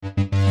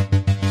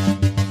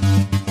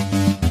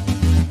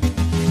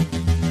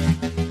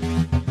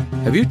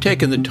Have you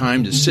taken the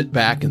time to sit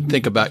back and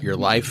think about your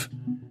life?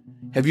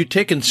 Have you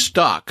taken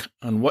stock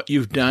on what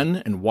you've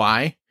done and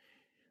why?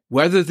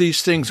 Whether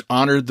these things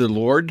honored the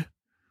Lord,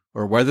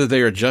 or whether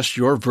they are just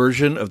your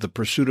version of the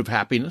pursuit of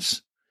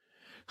happiness?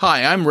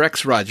 Hi, I'm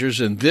Rex Rogers,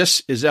 and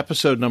this is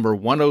episode number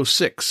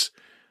 106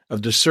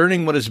 of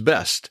Discerning What is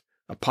Best,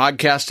 a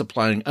podcast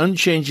applying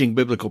unchanging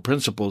biblical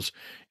principles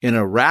in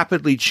a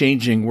rapidly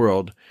changing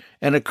world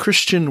and a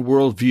Christian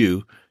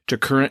worldview to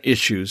current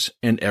issues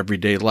and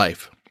everyday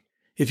life.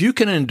 If you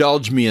can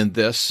indulge me in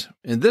this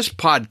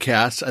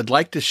podcast, I'd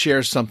like to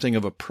share something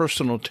of a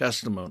personal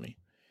testimony.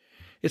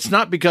 It's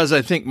not because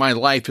I think my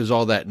life is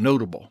all that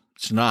notable.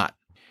 It's not.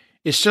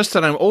 It's just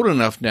that I'm old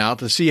enough now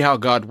to see how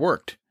God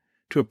worked,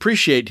 to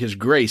appreciate His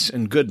grace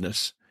and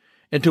goodness,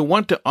 and to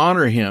want to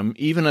honor Him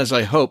even as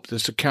I hope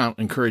this account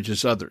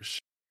encourages others.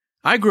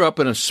 I grew up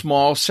in a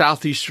small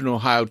southeastern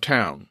Ohio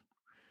town.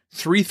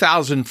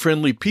 3,000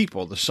 friendly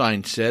people, the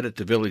sign said at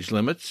the village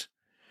limits.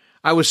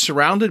 I was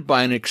surrounded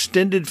by an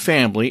extended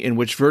family in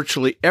which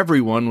virtually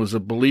everyone was a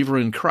believer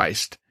in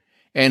Christ,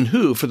 and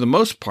who, for the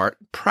most part,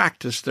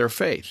 practiced their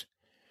faith.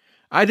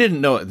 I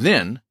didn't know it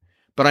then,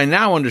 but I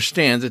now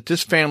understand that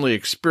this family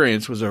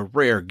experience was a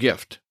rare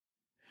gift.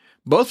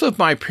 Both of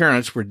my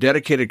parents were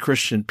dedicated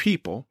Christian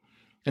people,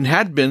 and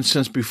had been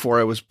since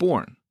before I was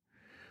born.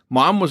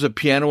 Mom was a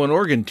piano and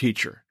organ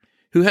teacher,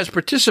 who has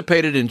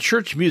participated in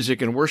church music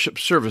and worship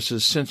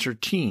services since her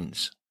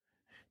teens.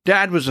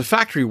 Dad was a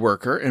factory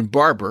worker and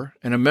barber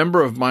and a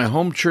member of my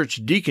home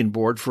church deacon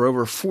board for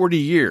over 40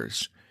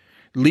 years,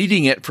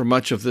 leading it for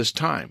much of this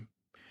time.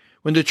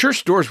 When the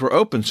church doors were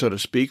open, so to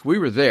speak, we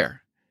were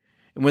there.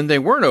 And when they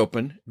weren't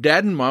open,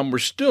 Dad and Mom were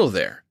still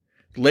there,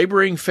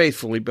 laboring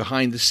faithfully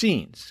behind the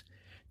scenes.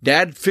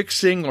 Dad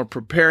fixing or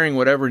preparing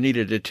whatever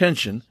needed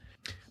attention,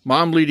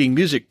 Mom leading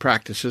music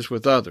practices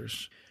with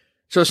others.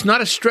 So it's not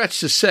a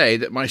stretch to say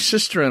that my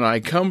sister and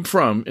I come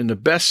from, in the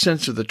best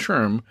sense of the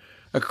term,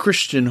 a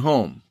Christian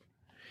home.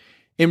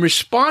 In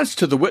response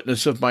to the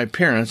witness of my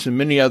parents and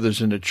many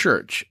others in the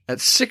church,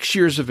 at 6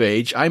 years of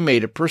age, I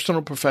made a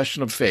personal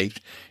profession of faith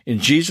in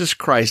Jesus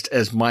Christ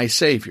as my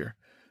Savior,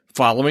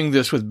 following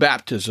this with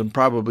baptism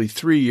probably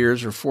 3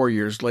 years or 4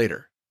 years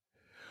later.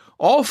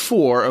 All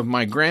four of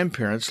my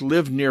grandparents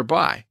lived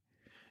nearby,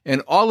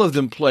 and all of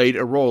them played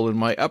a role in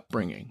my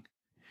upbringing.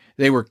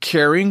 They were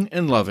caring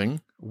and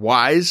loving,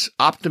 wise,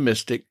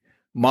 optimistic,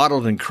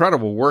 modeled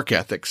incredible work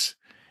ethics,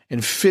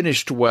 and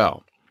finished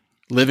well,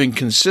 living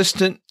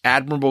consistent,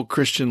 admirable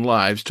Christian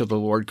lives till the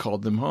Lord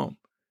called them home.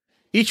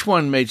 Each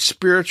one made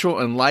spiritual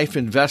and life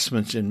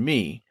investments in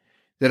me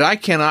that I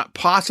cannot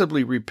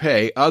possibly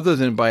repay other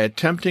than by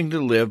attempting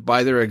to live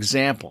by their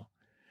example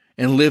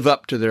and live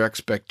up to their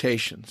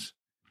expectations.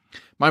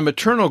 My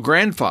maternal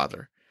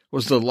grandfather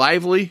was the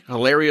lively,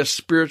 hilarious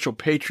spiritual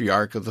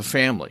patriarch of the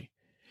family,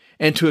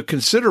 and to a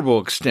considerable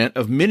extent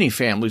of many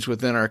families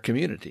within our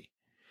community.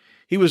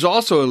 He was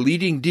also a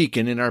leading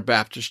deacon in our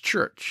Baptist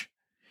church.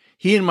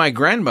 He and my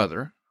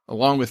grandmother,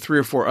 along with 3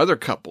 or 4 other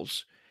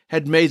couples,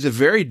 had made the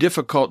very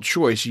difficult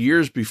choice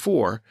years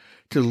before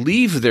to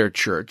leave their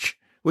church,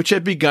 which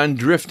had begun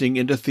drifting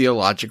into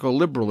theological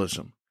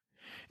liberalism,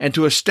 and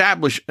to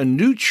establish a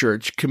new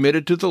church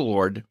committed to the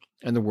Lord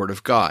and the Word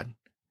of God.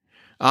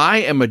 I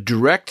am a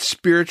direct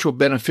spiritual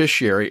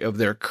beneficiary of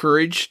their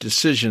courage,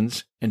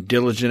 decisions, and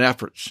diligent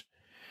efforts,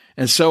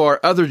 and so are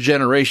other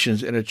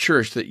generations in a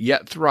church that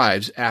yet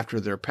thrives after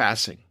their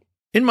passing.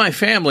 In my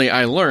family,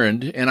 I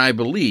learned, and I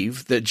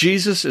believe, that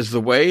Jesus is the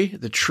way,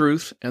 the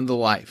truth, and the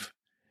life,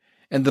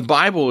 and the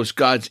Bible is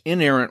God's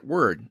inerrant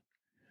word,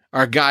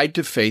 our guide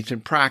to faith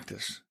and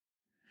practice.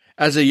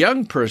 As a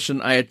young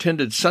person, I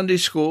attended Sunday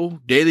school,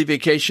 daily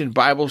vacation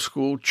Bible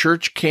school,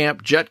 church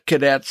camp, jet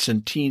cadets,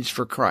 and Teens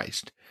for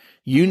Christ.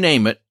 You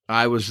name it,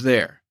 I was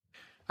there.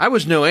 I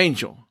was no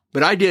angel,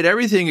 but I did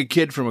everything a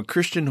kid from a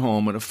Christian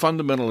home and a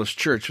fundamentalist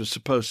church was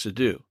supposed to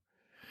do.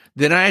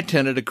 Then I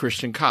attended a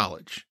Christian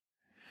college.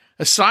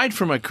 Aside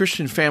from my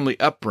Christian family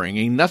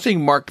upbringing,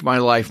 nothing marked my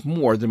life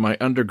more than my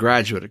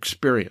undergraduate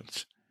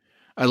experience.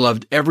 I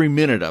loved every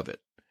minute of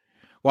it.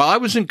 While I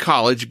was in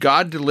college,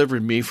 God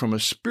delivered me from a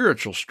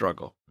spiritual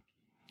struggle.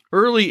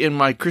 Early in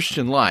my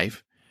Christian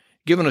life,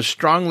 given a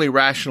strongly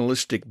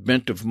rationalistic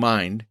bent of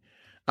mind,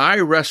 I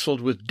wrestled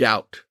with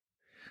doubt.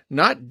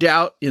 Not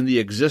doubt in the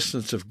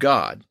existence of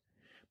God,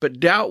 but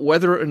doubt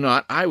whether or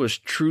not I was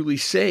truly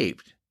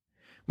saved.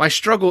 My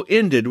struggle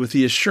ended with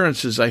the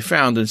assurances I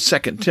found in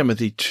 2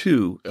 Timothy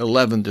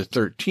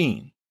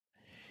 2:11-13.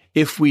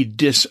 If we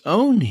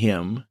disown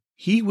Him,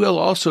 He will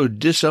also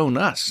disown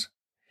us.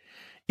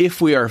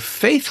 If we are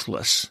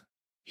faithless,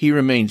 He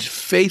remains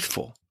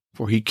faithful,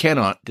 for He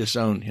cannot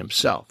disown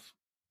Himself.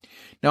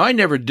 Now, I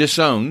never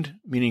disowned,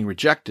 meaning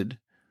rejected,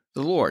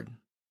 the Lord.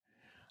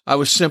 I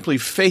was simply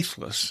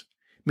faithless,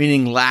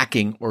 meaning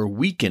lacking or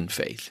weak in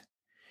faith.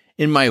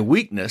 In my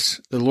weakness,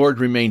 the Lord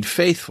remained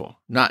faithful,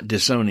 not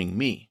disowning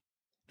me.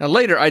 Now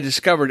later, I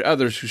discovered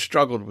others who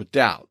struggled with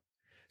doubt.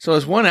 So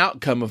as one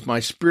outcome of my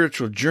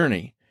spiritual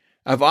journey,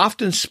 I've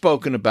often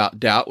spoken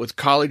about doubt with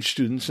college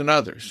students and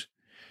others.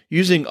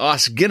 using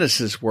Os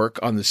Guinness's work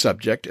on the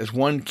subject as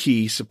one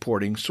key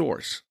supporting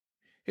source.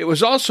 It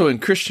was also in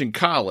Christian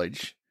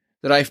college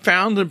that I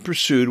found and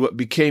pursued what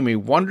became a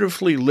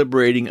wonderfully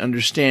liberating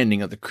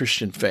understanding of the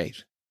Christian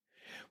faith,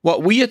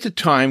 what we at the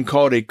time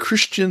called a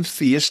Christian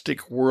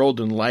theistic world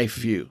and life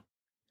view.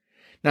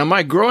 Now,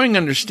 my growing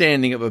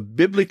understanding of a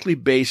biblically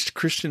based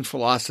Christian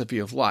philosophy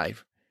of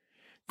life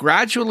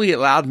gradually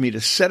allowed me to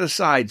set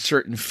aside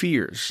certain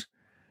fears,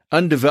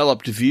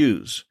 undeveloped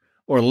views,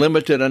 or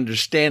limited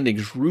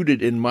understandings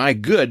rooted in my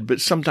good but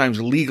sometimes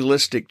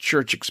legalistic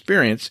church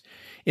experience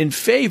in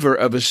favor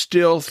of a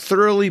still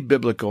thoroughly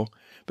biblical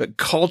but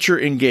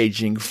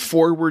culture-engaging,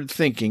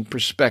 forward-thinking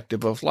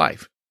perspective of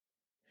life.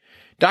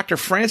 Dr.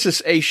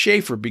 Francis A.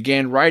 Schaeffer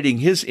began writing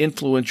his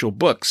influential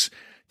books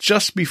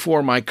just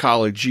before my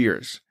college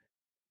years,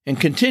 and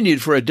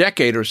continued for a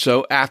decade or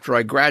so after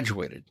I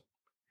graduated.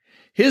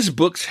 His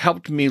books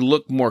helped me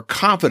look more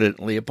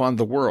confidently upon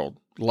the world,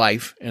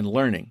 life, and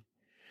learning,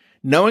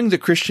 knowing the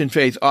Christian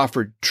faith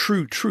offered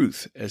true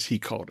truth, as he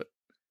called it.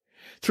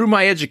 Through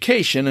my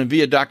education and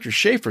via Dr.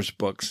 Schaeffer's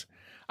books,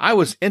 I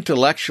was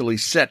intellectually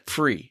set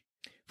free,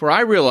 for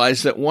I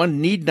realized that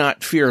one need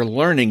not fear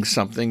learning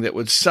something that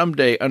would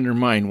someday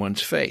undermine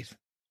one's faith.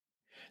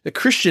 The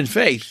Christian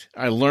faith,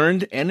 I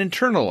learned and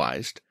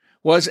internalized,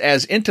 was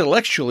as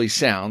intellectually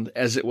sound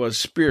as it was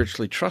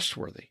spiritually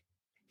trustworthy.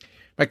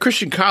 My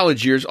Christian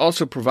college years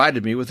also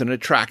provided me with an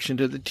attraction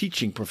to the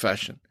teaching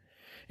profession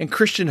and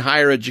Christian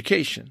higher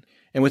education,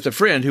 and with a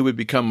friend who would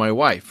become my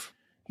wife.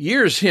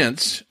 Years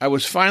hence, I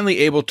was finally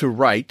able to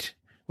write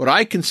what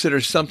I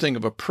consider something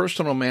of a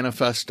personal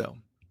manifesto,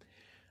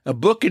 a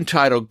book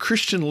entitled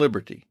Christian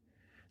Liberty,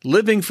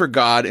 Living for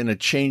God in a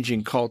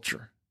Changing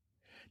Culture.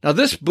 Now,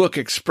 this book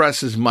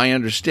expresses my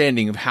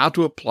understanding of how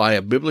to apply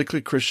a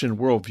biblically Christian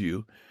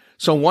worldview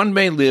so one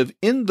may live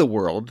in the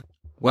world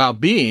while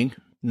being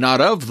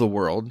not of the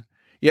world,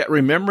 yet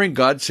remembering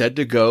God said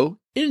to go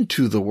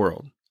into the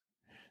world.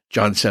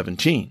 John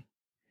 17.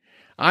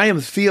 I am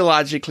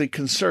theologically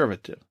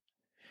conservative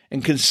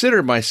and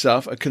consider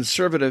myself a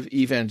conservative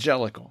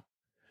evangelical.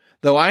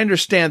 Though I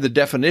understand the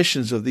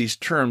definitions of these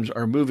terms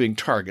are moving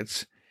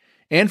targets,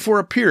 and for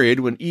a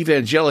period when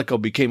evangelical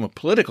became a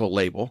political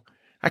label,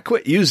 I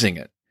quit using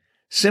it,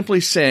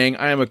 simply saying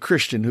I am a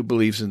Christian who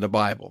believes in the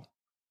Bible.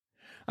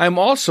 I am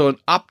also an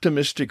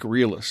optimistic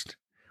realist,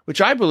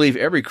 which I believe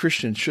every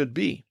Christian should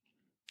be.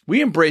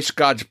 We embrace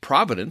God's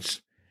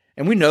providence,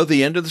 and we know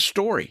the end of the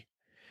story.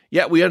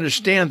 Yet we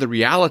understand the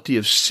reality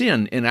of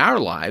sin in our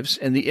lives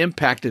and the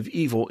impact of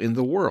evil in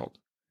the world.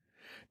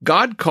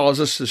 God calls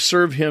us to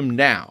serve Him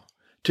now,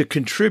 to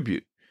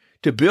contribute,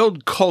 to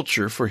build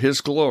culture for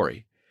His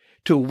glory,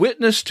 to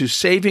witness to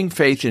saving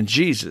faith in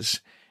Jesus,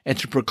 and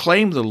to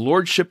proclaim the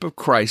lordship of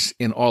Christ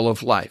in all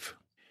of life.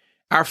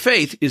 Our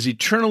faith is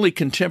eternally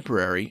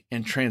contemporary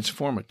and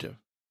transformative.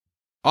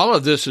 All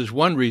of this is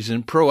one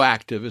reason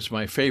proactive is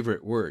my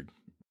favorite word.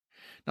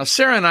 Now,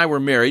 Sarah and I were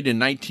married in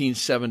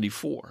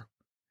 1974,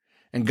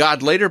 and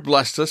God later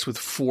blessed us with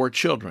 4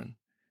 children,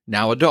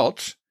 now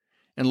adults,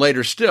 and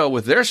later still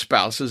with their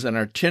spouses and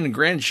our 10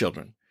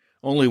 grandchildren,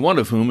 only one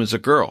of whom is a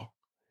girl.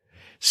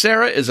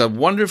 Sarah is a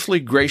wonderfully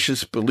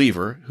gracious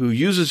believer who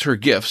uses her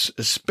gifts,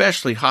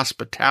 especially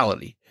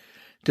hospitality,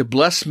 to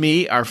bless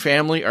me, our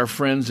family, our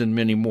friends, and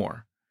many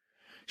more.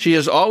 She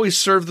has always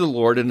served the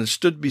Lord and has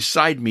stood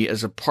beside me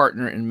as a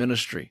partner in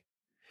ministry.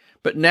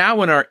 But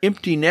now in our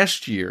empty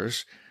nest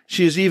years,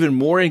 she is even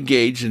more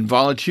engaged in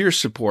volunteer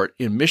support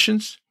in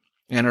missions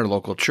and our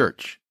local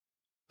church.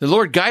 The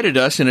Lord guided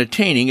us in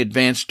attaining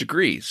advanced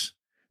degrees.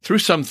 Through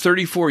some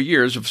 34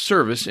 years of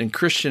service in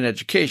Christian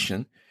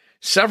education,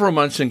 several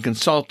months in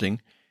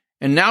consulting,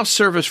 and now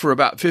service for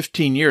about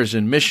 15 years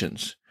in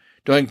missions,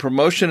 doing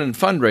promotion and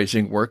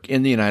fundraising work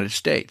in the United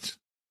States.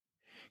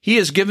 He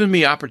has given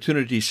me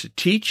opportunities to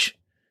teach,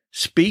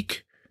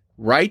 speak,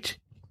 write,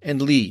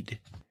 and lead.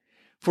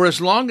 For as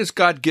long as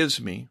God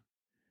gives me,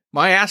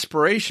 my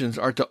aspirations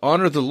are to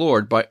honor the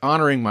Lord by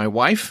honoring my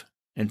wife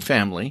and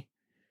family,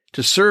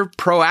 to serve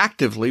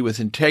proactively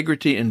with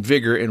integrity and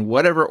vigor in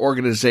whatever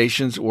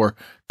organizations or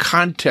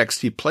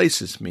context He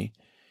places me,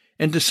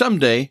 and to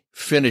someday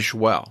finish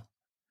well.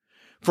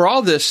 For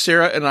all this,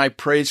 Sarah and I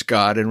praise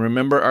God and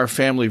remember our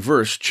family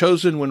verse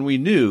chosen when we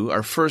knew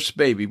our first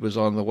baby was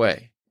on the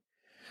way.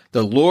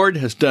 The Lord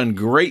has done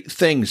great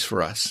things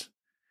for us,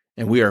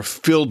 and we are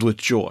filled with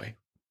joy.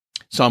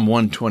 Psalm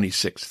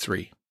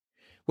 126:3.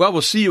 Well,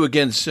 we'll see you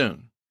again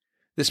soon.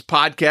 This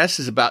podcast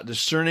is about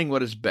discerning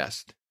what is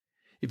best.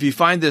 If you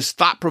find this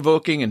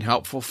thought-provoking and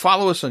helpful,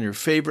 follow us on your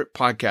favorite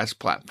podcast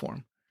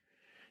platform.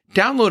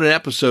 Download an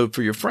episode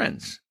for your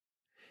friends.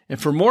 And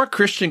for more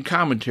Christian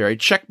commentary,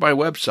 check my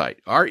website,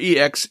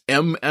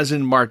 REXM as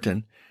in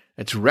Martin.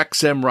 That's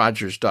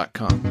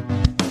rexmrogers.com.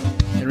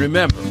 And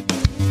remember,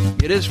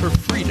 it is for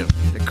freedom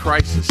that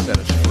Christ has set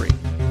us free.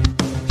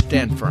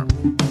 Stand firm.